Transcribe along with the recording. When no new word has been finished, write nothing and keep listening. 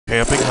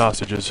Camping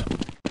hostages.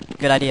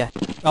 Good idea.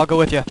 I'll go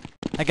with you.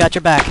 I got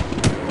your back.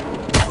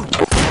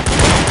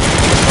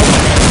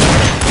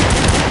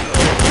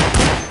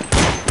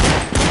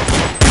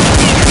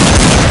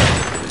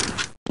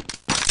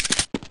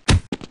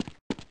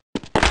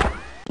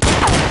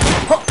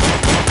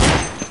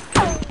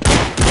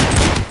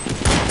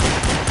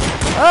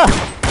 Ah!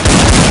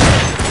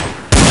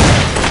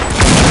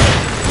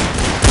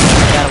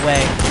 Got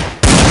away.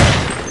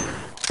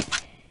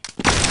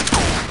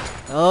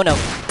 Oh no.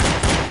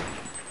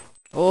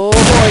 Oh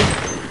boy.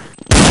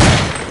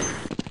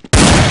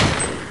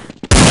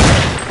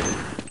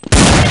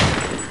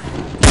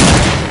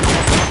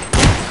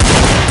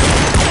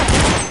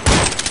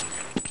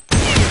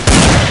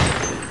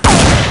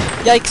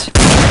 Yikes.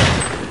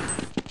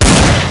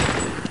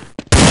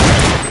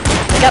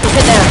 They got me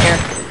pinned down here.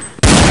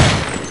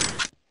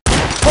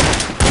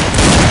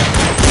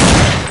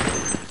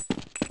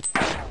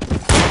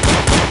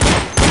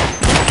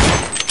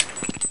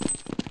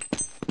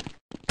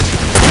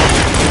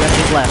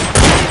 Left.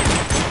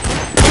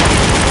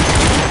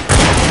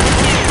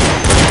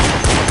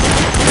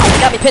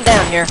 Got me pinned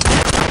down here.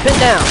 Pinned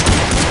down.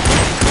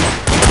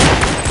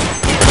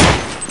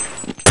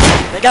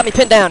 They got me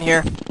pinned down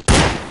here.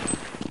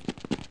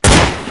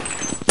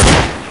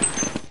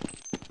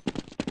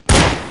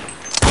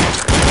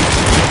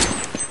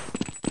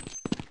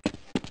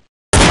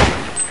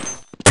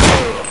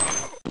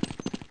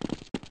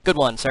 Good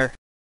one, sir.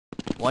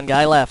 One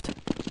guy left.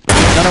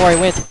 Don't know where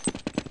he went.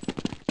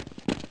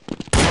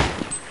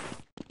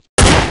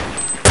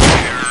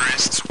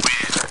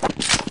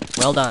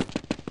 Well done.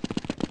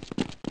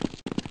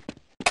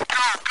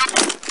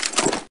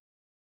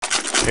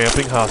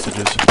 Camping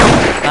hostages.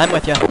 I'm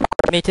with you.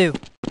 Me too.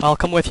 I'll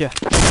come with you.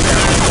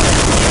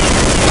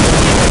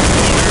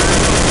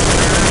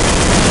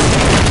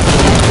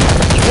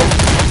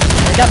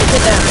 They got me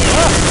pinned down.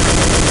 Oh.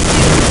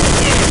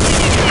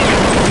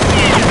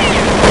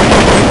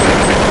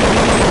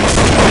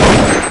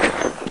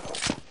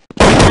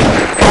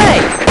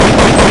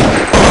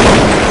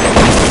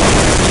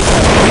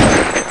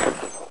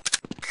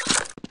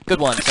 Good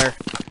one, sir.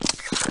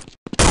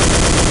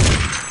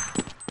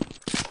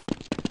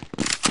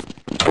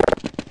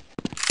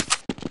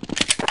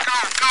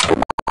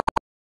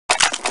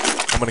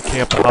 I'm gonna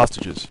camp the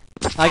hostages.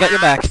 I got your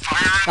back.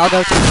 I'll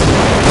go too.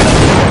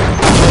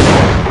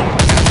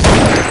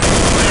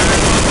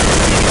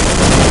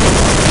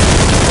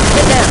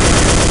 Get down.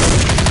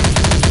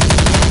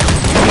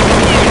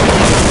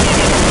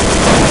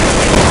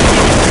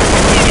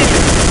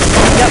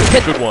 You got me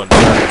pinned. Good one.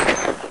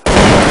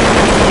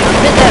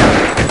 Get down.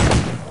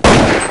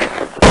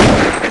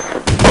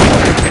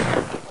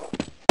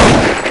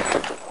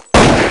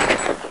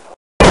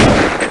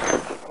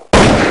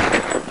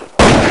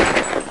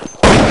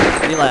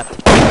 Left.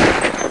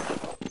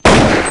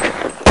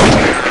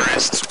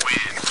 Terrorists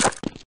win.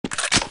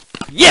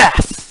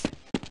 Yes!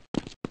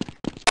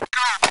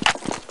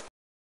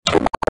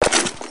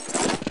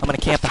 I'm gonna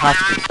camp the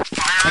hostages.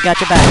 I got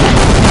your back.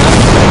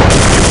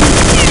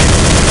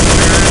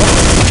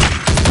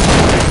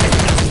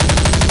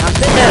 I'm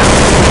pinned down.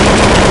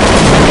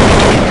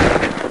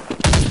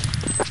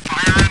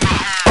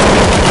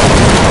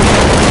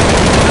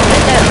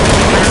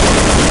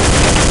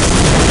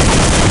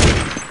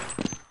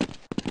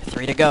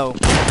 Three to go.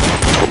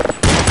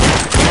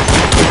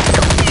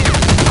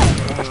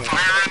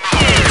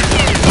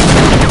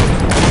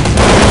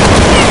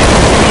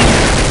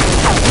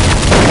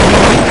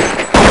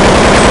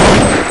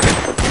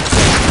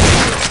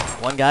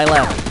 One guy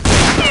left.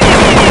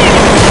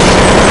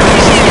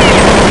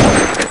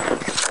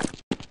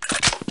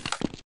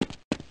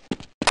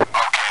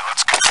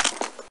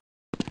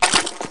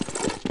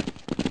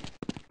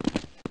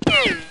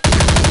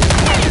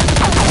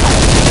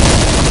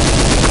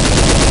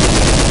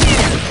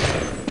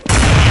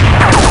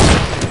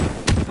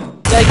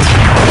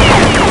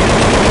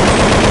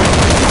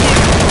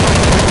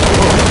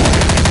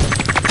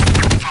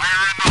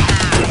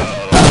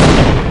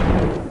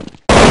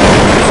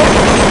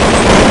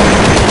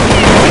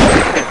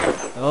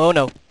 Oh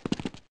no.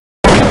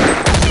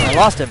 I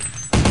lost him.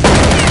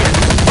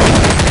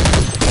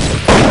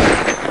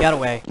 He got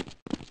away.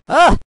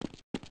 Ah!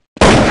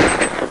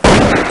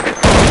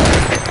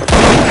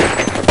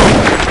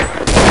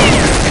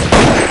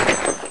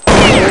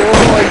 Oh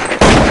boy.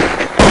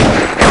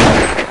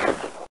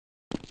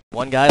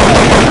 One guy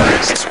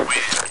left.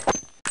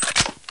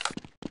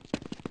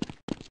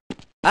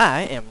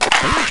 I am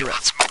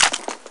dangerous.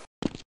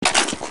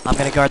 I'm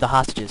gonna guard the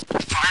hostages.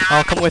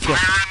 I'll come with you.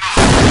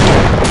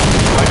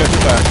 I got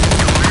your back.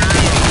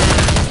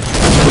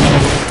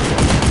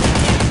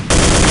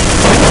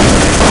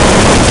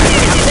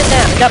 Pinned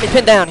down. You got me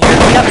pinned down here.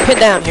 You got me pinned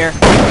down here.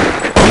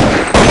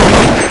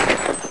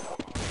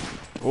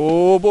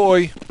 Oh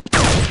boy.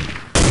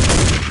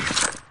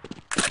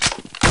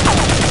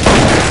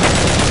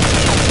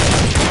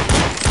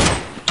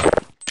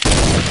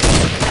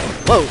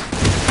 Whoa.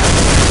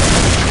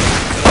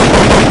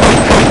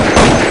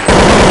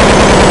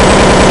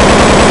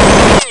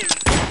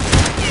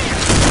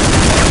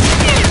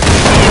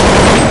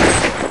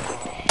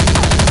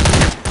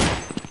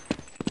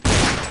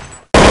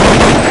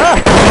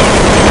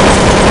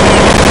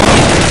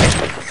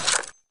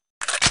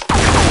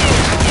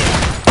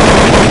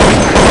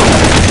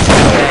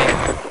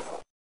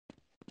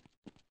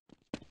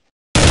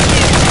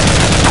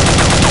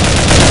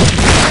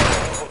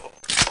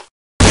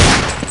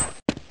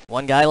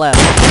 One guy left.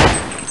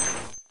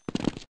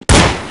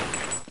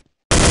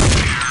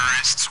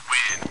 Terrorists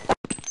win.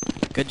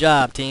 Good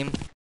job, team.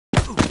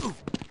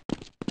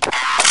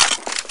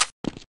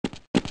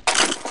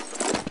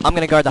 I'm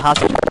gonna guard the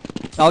hostage.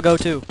 I'll go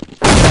too.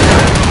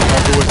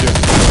 I'll go with you.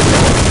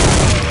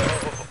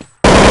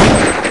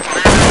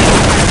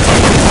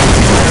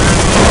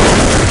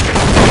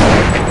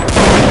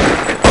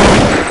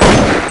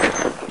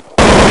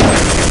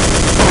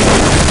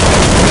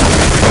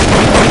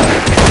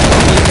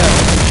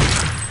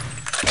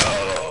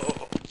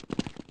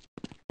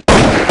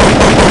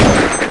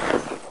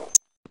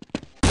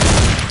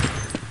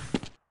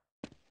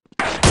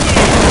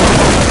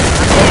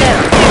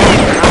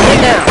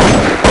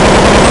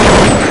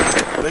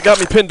 They got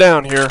me pinned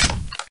down here.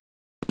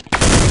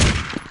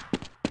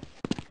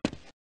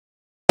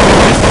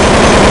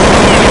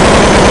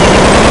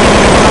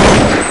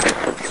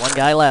 One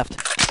guy left.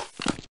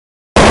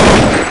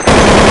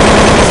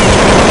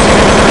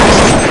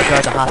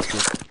 Guard the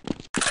hostages.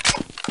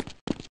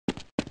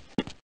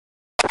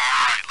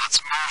 Alright, let's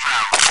move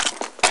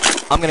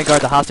out. I'm gonna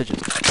guard the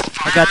hostages.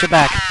 I got your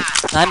back.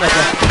 I'm with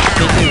you.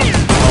 Me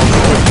too.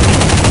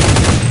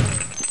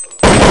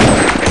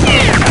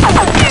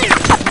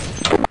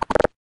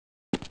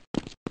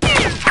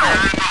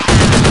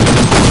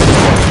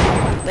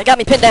 They got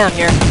me pinned down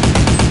here.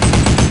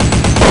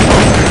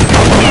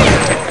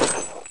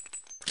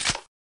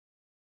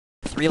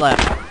 Three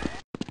left.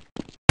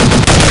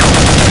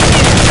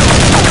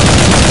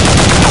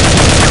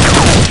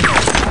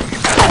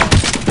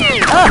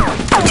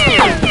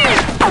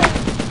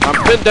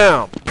 I'm pinned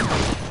down.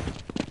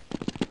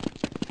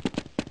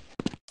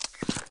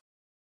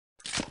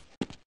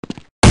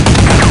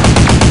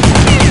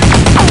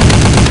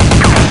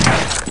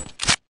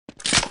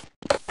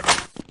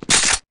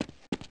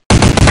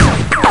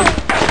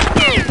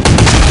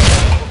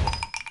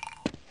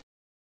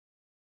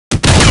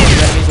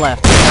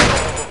 Left.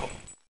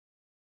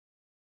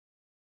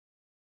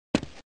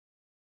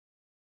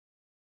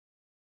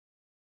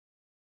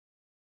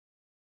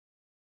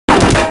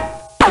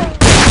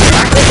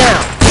 Get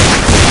down.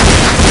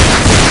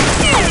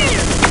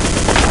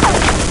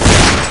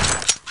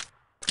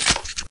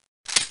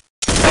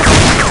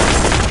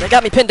 They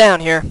got me pinned down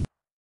here.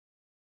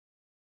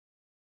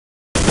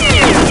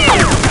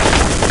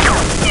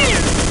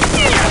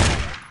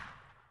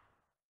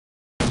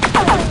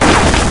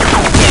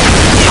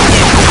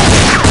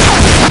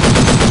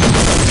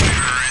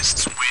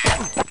 Terrorists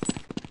win.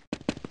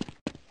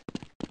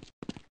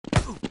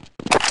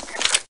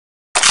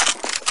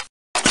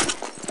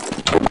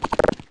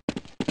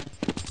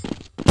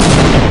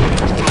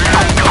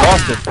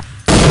 Lost it.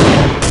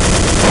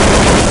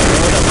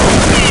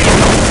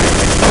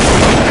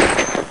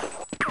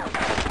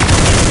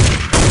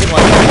 Good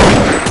one.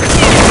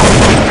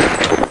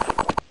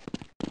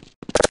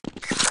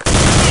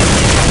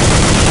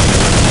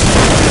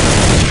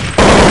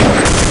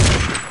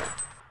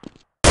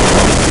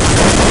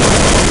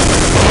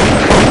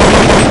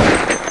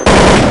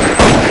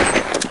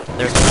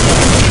 There's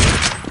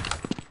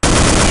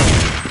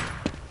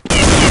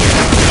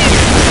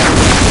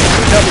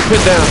They got me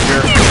pinned down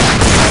here.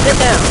 Sit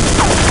down.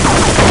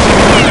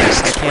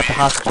 I camp the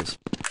hostages.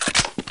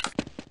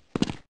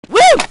 Woo!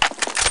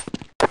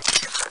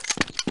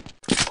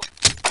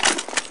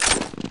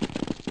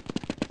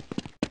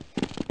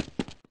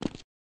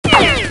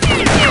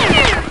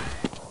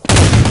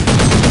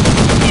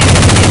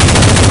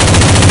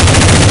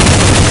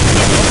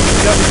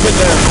 They got me pinned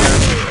down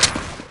here.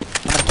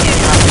 I'm gonna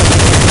camp the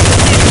hostages.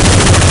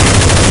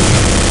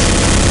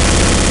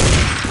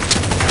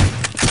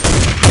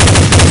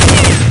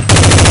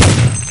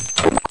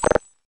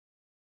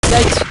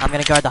 Yikes! I'm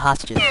gonna guard the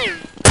hostages.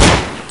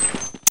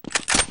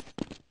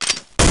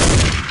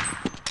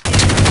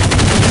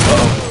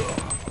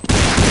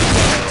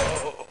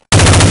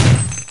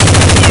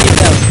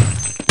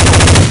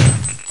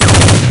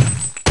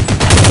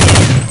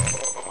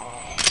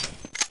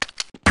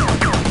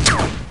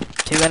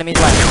 Two enemies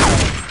left.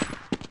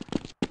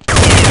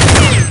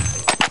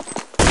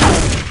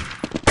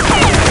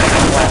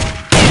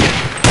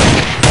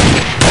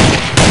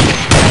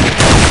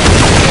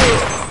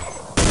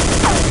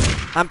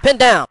 I'm pinned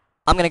down.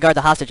 I'm gonna guard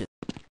the hostages.